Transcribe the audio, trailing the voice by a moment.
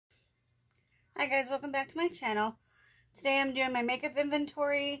Hi guys, welcome back to my channel. Today I'm doing my makeup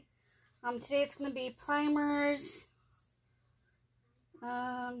inventory. Today it's going to be primers,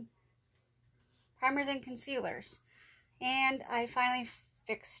 primers and concealers. And I finally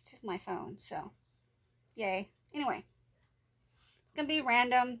fixed my phone, so yay. Anyway, it's going to be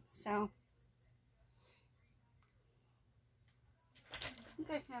random, so I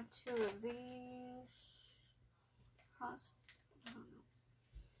think I have two of these.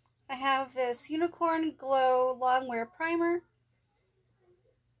 I have this Unicorn Glow Longwear Primer.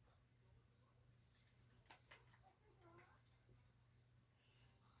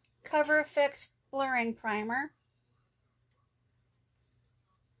 Cover Fix Blurring Primer.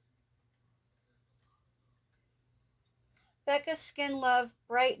 Becca Skin Love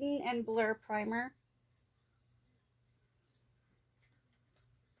Brighten and Blur Primer.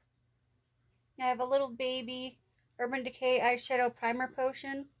 I have a little baby Urban Decay Eyeshadow Primer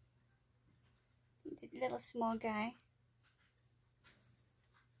Potion. Little small guy.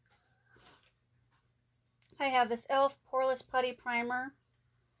 I have this e.l.f. Poreless Putty Primer.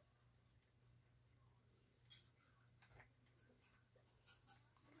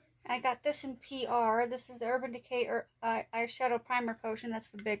 I got this in PR. This is the Urban Decay Eyeshadow Primer Potion. That's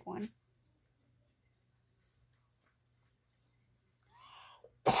the big one.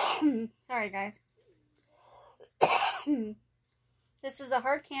 Sorry, guys. This is the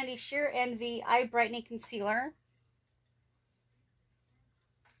Hard Candy Sheer Envy Eye Brightening Concealer.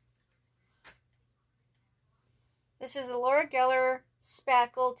 This is the Laura Geller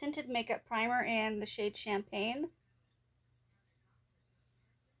Spackle Tinted Makeup Primer in the shade Champagne.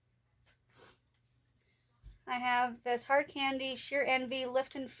 I have this Hard Candy Sheer Envy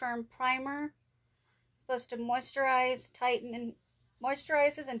Lift and Firm Primer. It's supposed to moisturize,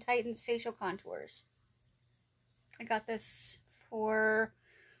 moisturizes and tightens facial contours. I got this for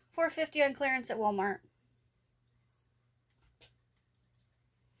 $4.50 on clearance at Walmart.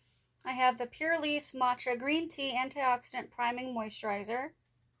 I have the Purlisse Matcha Green Tea Antioxidant Priming Moisturizer.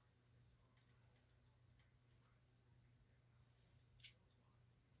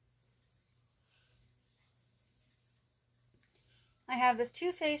 I have this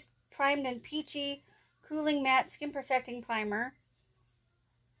Too Faced Primed and Peachy Cooling Matte Skin Perfecting Primer.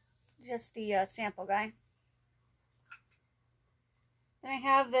 Just the sample guy. Then I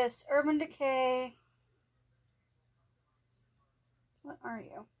have this Urban Decay. What are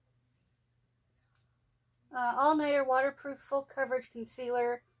you? All Nighter Waterproof Full Coverage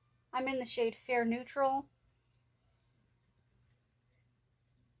Concealer. I'm in the shade Fair Neutral.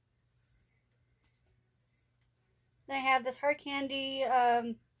 Then I have this Hard Candy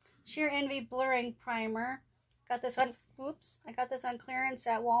Sheer Envy Blurring Primer. Got this on, whoops, I got this on clearance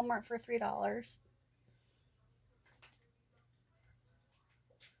at Walmart for $3.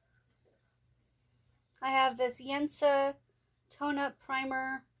 I have this Yensa Tone Up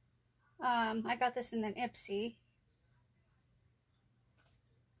Primer. I got this in an Ipsy.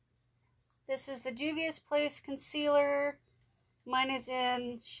 This is the Juvia's Place Concealer. Mine is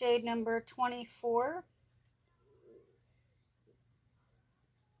in shade number 24.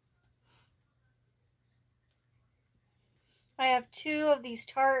 I have two of these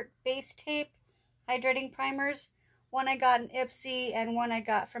Tarte Base Tape Hydrating Primers. One I got in Ipsy and one I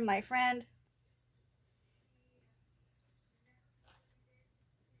got from my friend.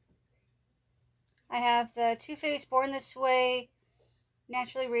 I have the Too Faced Born This Way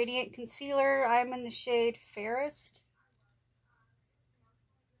Naturally Radiant Concealer. I'm in the shade Fairest.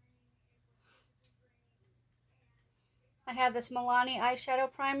 I have this Milani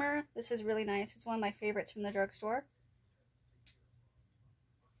Eyeshadow Primer. This is really nice. It's one of my favorites from the drugstore.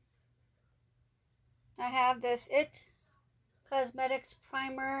 I have this IT Cosmetics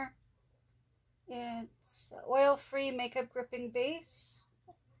Primer. It's oil-free makeup gripping base.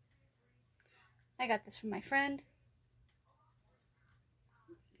 I got this from my friend.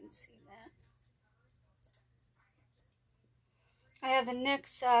 You can see that. I have the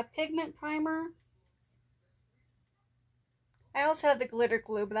NYX Pigment Primer. I also have the glitter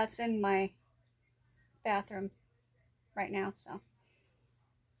glue, but that's in my bathroom right now, so.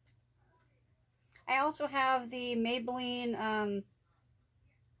 I also have the Maybelline, it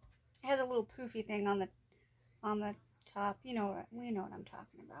has a little poofy thing on the top. We know what I'm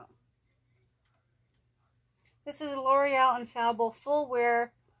talking about. This is a L'Oreal Infallible Full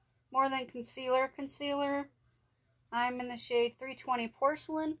Wear More Than Concealer Concealer. I'm in the shade 320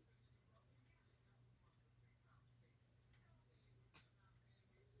 Porcelain.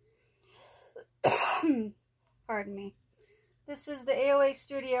 Pardon me. This is the AOA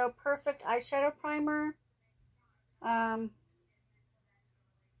Studio Perfect Eyeshadow Primer.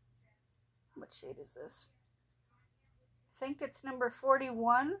 Which what shade is this? I think it's number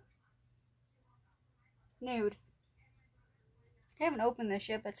 41. Nude. I haven't opened this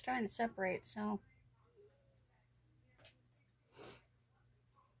yet, but it's starting to separate, so.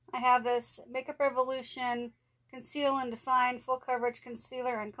 I have this Makeup Revolution Conceal and Define Full Coverage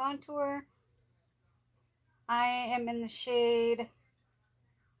Concealer and Contour. I am in the shade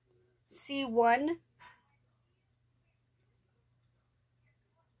C1.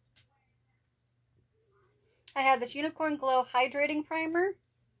 I have this Unicorn Glow Hydrating Primer.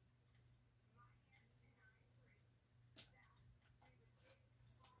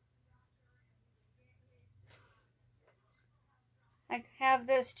 I have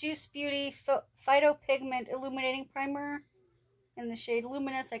this Juice Beauty Phyto Pigment Illuminating Primer in the shade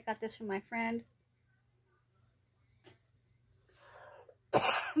Luminous. I got this from my friend.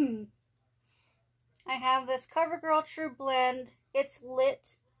 I have this CoverGirl True Blend It's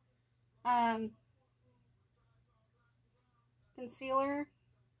Lit concealer.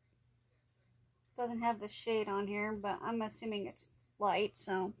 Doesn't have the shade on here, but I'm assuming it's light,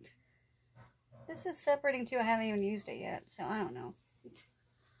 so. This is separating too. I haven't even used it yet, so I don't know.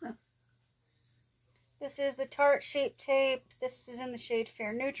 This is the Tarte Shape Tape. This is in the shade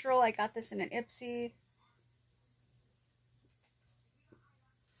Fair Neutral. I got this in an Ipsy.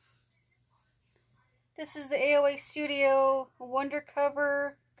 This is the AOA Studio Wonder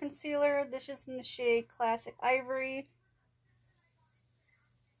Cover Concealer. This is in the shade Classic Ivory.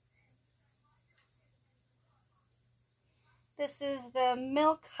 This is the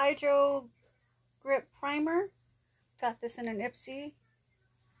Milk Hydro Grip Primer. Got this in an Ipsy.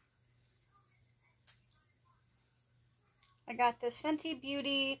 I got this Fenty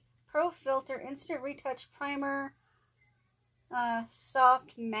Beauty Pro Filter Instant Retouch Primer.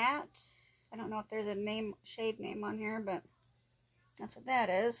 Soft Matte. I don't know if there's a shade name on here, but that's what that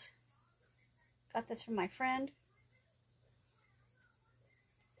is. Got this from my friend.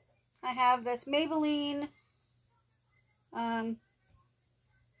 I have this Maybelline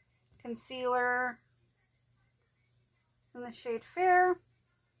concealer in the shade Fair.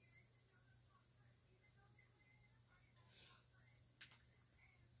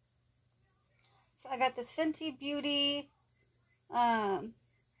 I got this Fenty Beauty Pro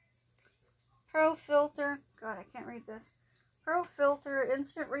Filter. God, I can't read this. Pro Filter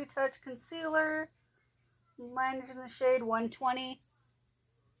Instant Retouch Concealer. Mine is in the shade 120.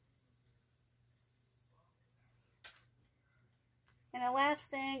 And the last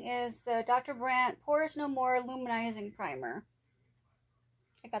thing is the Dr. Brandt Pores No More Luminizing Primer.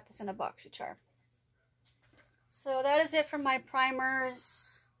 I got this in a BoxyCharm. So that is it for my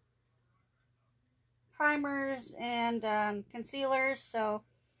primers and concealers. So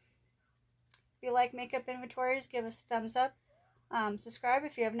if you like makeup inventories, give us a thumbs up. Subscribe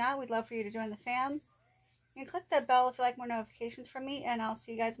if you have not. We'd love for you to join the fam. And click that bell if you like more notifications from me. And I'll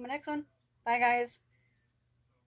see you guys in my next one. Bye, guys.